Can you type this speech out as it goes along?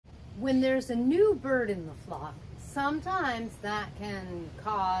when there's a new bird in the flock, sometimes that can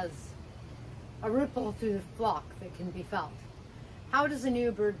cause a ripple through the flock that can be felt. How does a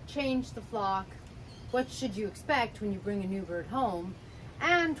new bird change the flock? What should you expect when you bring a new bird home?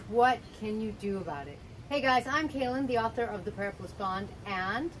 And what can you do about it? Hey guys, I'm Kaylin, the author of The Parrot Bliss Bond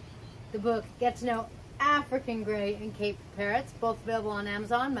and the book Get to Know African Gray and Cape Parrots, both available on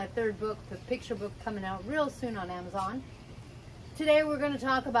Amazon. My third book, the picture book, coming out real soon on Amazon. Today we're going to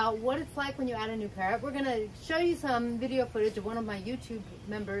talk about what it's like when you add a new parrot. We're going to show you some video footage of one of my YouTube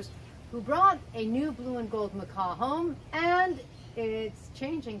members who brought a new Blue and Gold Macaw home, and it's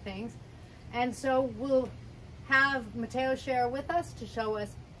changing things. And so we'll have Mateo share with us to show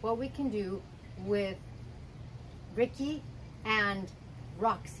us what we can do with Ricky and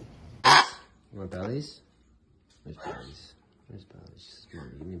Roxy. You want bellies? Where's bellies? Where's bellies? She says,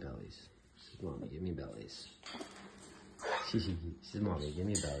 Mommy, give me bellies. She says, Mommy, give me bellies. She says, Mommy, give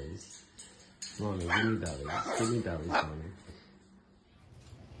me bellies. Mommy, give me bellies. Give me bellies, Mommy.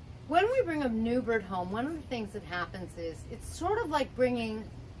 When we bring a new bird home, one of the things that happens is it's sort of like bringing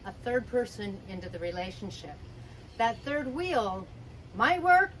a third person into the relationship. That third wheel might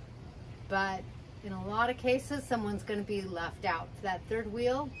work, but in a lot of cases, someone's going to be left out. That third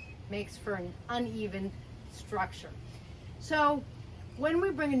wheel makes for an uneven structure. So when we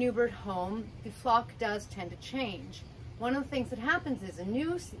bring a new bird home, the flock does tend to change. One of the things that happens is a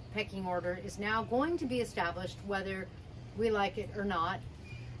new pecking order is now going to be established whether we like it or not.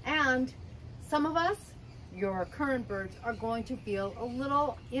 And some of us, your current birds, are going to feel a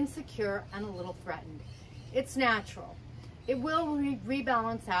little insecure and a little threatened. It's natural. It will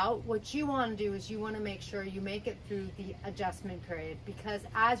rebalance out. What you want to do is you want to make sure you make it through the adjustment period, because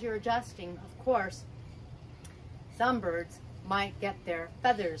as you're adjusting, of course, some birds might get their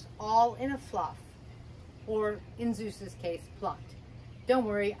feathers all in a fluff, or in Zeus's case, plucked. Don't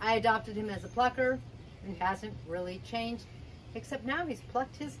worry, I adopted him as a plucker and he hasn't really changed, except now he's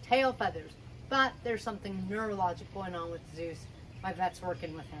plucked his tail feathers. But there's something neurologic going on with Zeus. My vet's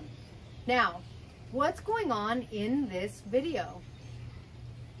working with him. Now, what's going on in this video?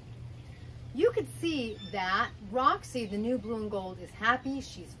 You could see that Roxy, the new Blue and Gold, is happy.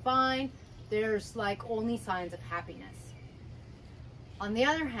 She's fine. There's like only signs of happiness. On the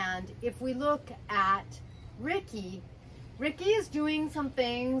other hand, if we look at Ricky is doing some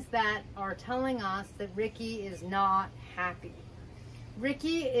things that are telling us that Ricky is not happy.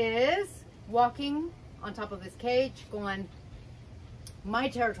 Ricky is walking on top of his cage going, my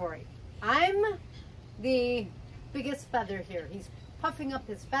territory. I'm the biggest feather here. He's puffing up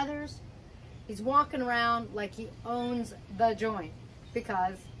his feathers. He's walking around like he owns the joint,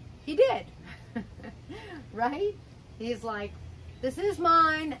 because he did. Right? He's like, this is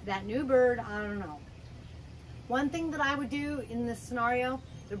mine. That new bird, I don't know. One thing that I would do in this scenario,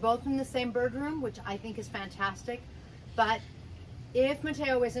 they're both in the same bird room, which I think is fantastic. But if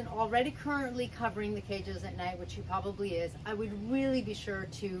Mateo isn't already currently covering the cages at night, which he probably is, I would really be sure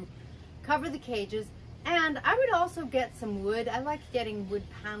to cover the cages. And I would also get some wood. I like getting wood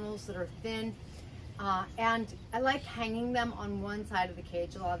panels that are thin. And I like hanging them on one side of the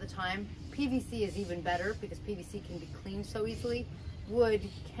cage a lot of the time. PVC is even better because PVC can be cleaned so easily. Wood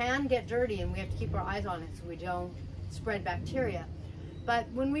can get dirty and we have to keep our eyes on it so we don't spread bacteria. But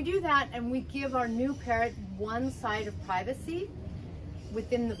when we do that and we give our new parrot one side of privacy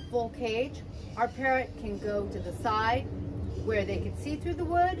within the full cage, our parrot can go to the side where they can see through the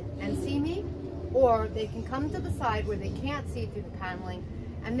wood and see me, or they can come to the side where they can't see through the paneling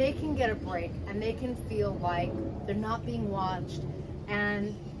and they can get a break and they can feel like they're not being watched,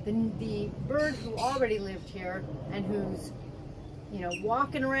 and the bird who already lived here and who's, you know,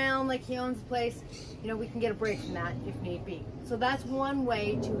 walking around like he owns the place, you know, we can get a break from that if need be. So that's one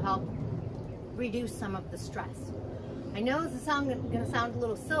way to help reduce some of the stress. I know this is going to sound a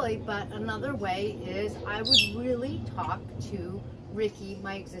little silly, but another way is I would really talk to Ricky,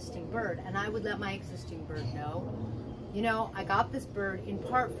 my existing bird, and I would let my existing bird know, you know, I got this bird in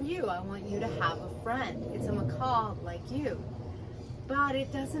part for you. I want you to have a friend. It's a macaw like you. But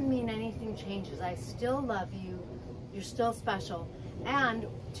it doesn't mean anything changes. I still love you. You're still special. And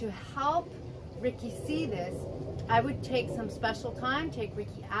to help Ricky see this, I would take some special time, take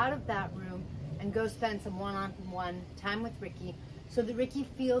Ricky out of that room and go spend some one-on-one time with Ricky so that Ricky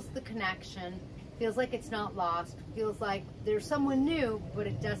feels the connection, feels like it's not lost, feels like there's someone new, but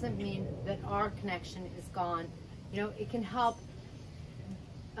it doesn't mean that our connection is gone. You know, it can help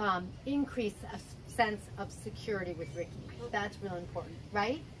increase a sense of security with Ricky. That's real important,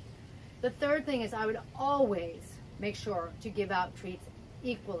 right? The third thing is I would always make sure to give out treats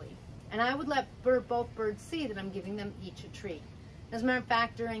equally. And I would let both birds see that I'm giving them each a treat. As a matter of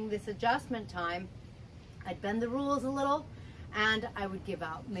fact, during this adjustment time, I'd bend the rules a little, and I would give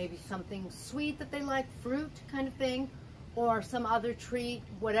out maybe something sweet that they like, fruit kind of thing, or some other treat,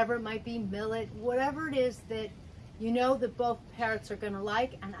 whatever it might be, millet, whatever it is that you know that both parrots are going to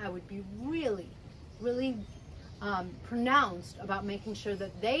like, and I would be really, really pronounced about making sure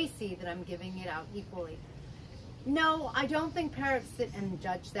that they see that I'm giving it out equally. No, I don't think parrots sit and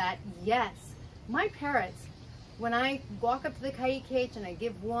judge that. Yes, my parrots, when I walk up to the kite cage and I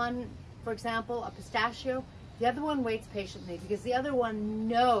give one, for example, a pistachio, the other one waits patiently because the other one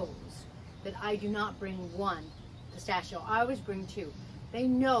knows that I do not bring one pistachio. I always bring two. They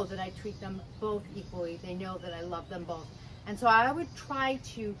know that I treat them both equally. They know that I love them both. And so I would try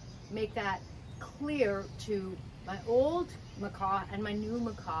to make that clear to my old macaw and my new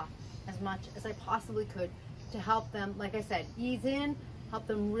macaw as much as I possibly could to help them, like I said, ease in, help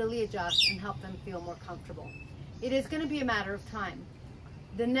them really adjust, and help them feel more comfortable. It is going to be a matter of time.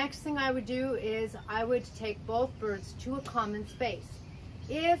 The next thing I would do is I would take both birds to a common space.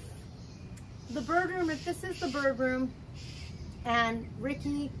 If the bird room, if this is the bird room, and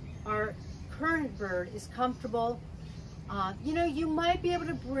Ricky, our current bird, is comfortable, you know, you might be able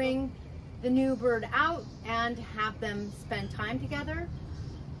to bring the new bird out and have them spend time together.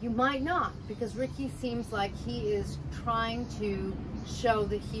 You might not, because Ricky seems like he is trying to show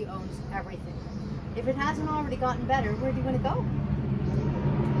that he owns everything. If it hasn't already gotten better, where do you want to go?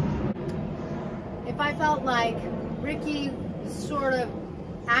 If I felt like Ricky was sort of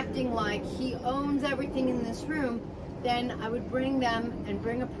acting like he owns everything in this room, then I would bring them and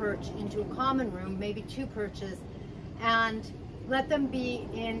bring a perch into a common room, maybe two perches, and let them be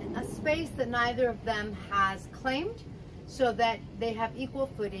in a space that neither of them has claimed, so that they have equal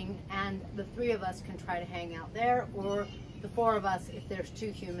footing, and the three of us can try to hang out there, or the four of us if there's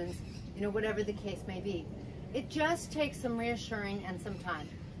two humans, you know, whatever the case may be. It just takes some reassuring and some time.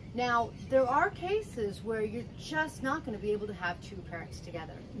 Now, there are cases where you're just not going to be able to have two parrots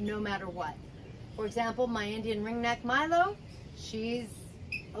together, no matter what. For example, my Indian ringneck Milo, she's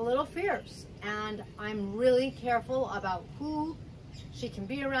a little fierce, and I'm really careful about who she can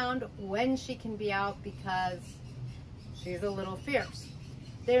be around, when she can be out, because she's a little fierce.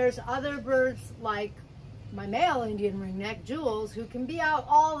 There's other birds like my male Indian ringneck, Jules, who can be out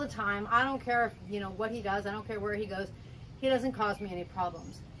all the time. I don't care if, you know, what he does. I don't care where he goes. He doesn't cause me any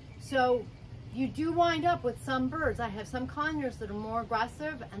problems. So you do wind up with some birds. I have some conures that are more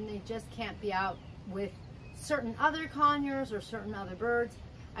aggressive, and they just can't be out with certain other conures or certain other birds.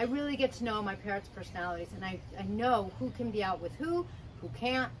 I really get to know my parrots' personalities, and I know who can be out with who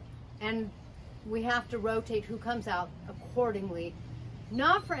can't, and we have to rotate who comes out accordingly.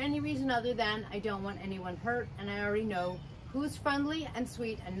 Not for any reason other than I don't want anyone hurt, and I already know who's friendly and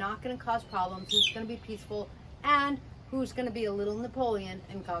sweet and not going to cause problems, who's going to be peaceful, and who's going to be a little Napoleon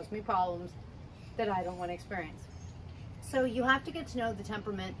and cause me problems that I don't want to experience. So you have to get to know the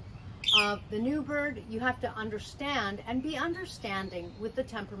temperament of the new bird. You have to understand and be understanding with the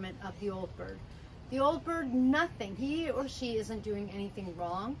temperament of the old bird. The old bird, nothing, he or she isn't doing anything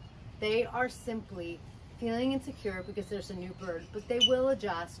wrong. They are simply feeling insecure because there's a new bird, but they will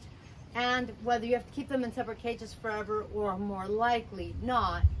adjust. And whether you have to keep them in separate cages forever or more likely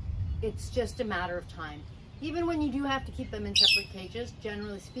not, it's just a matter of time. Even when you do have to keep them in separate cages,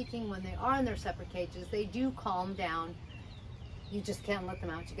 generally speaking, when they are in their separate cages, they do calm down. You just can't let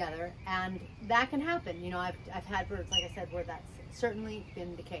them out together, and that can happen. You know, I've had birds, like I said, where that's certainly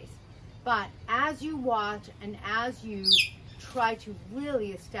been the case. But as you watch and as you try to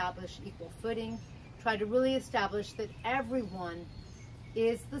really establish equal footing, try to really establish that everyone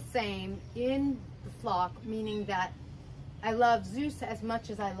is the same in the flock, meaning that I love Zeus as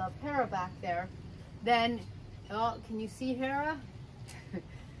much as I love Hera back there, then, oh, can you see Hera?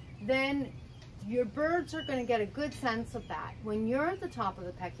 Then your birds are going to get a good sense of that. When you're at the top of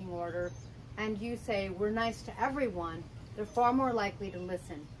the pecking order and you say, we're nice to everyone, they're far more likely to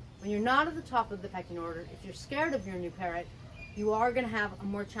listen. When you're not at the top of the pecking order, if you're scared of your new parrot, you are going to have a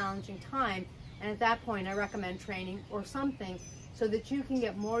more challenging time. And at that point, I recommend training or something so that you can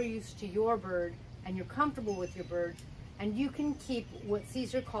get more used to your bird and you're comfortable with your bird, and you can keep what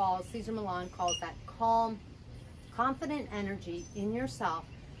Cesar Millan calls that calm, confident energy in yourself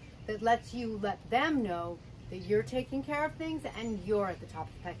that lets you let them know that you're taking care of things and you're at the top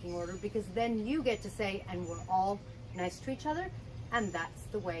of the pecking order, because then you get to say, and we're all nice to each other, and that's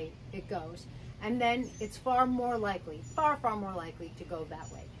the way it goes. And then it's far more likely to go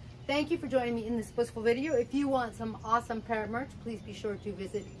that way. Thank you for joining me in this blissful video. If you want some awesome parrot merch, please be sure to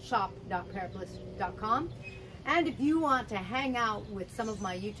visit shop.parrotbliss.com. And if you want to hang out with some of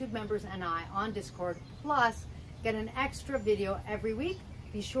my YouTube members and I on Discord, plus get an extra video every week,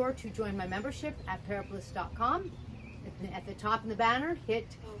 be sure to join my membership at parrotbliss.com. At the top of the banner, hit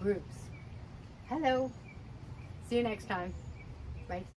groups. Hello. See you next time. Bye.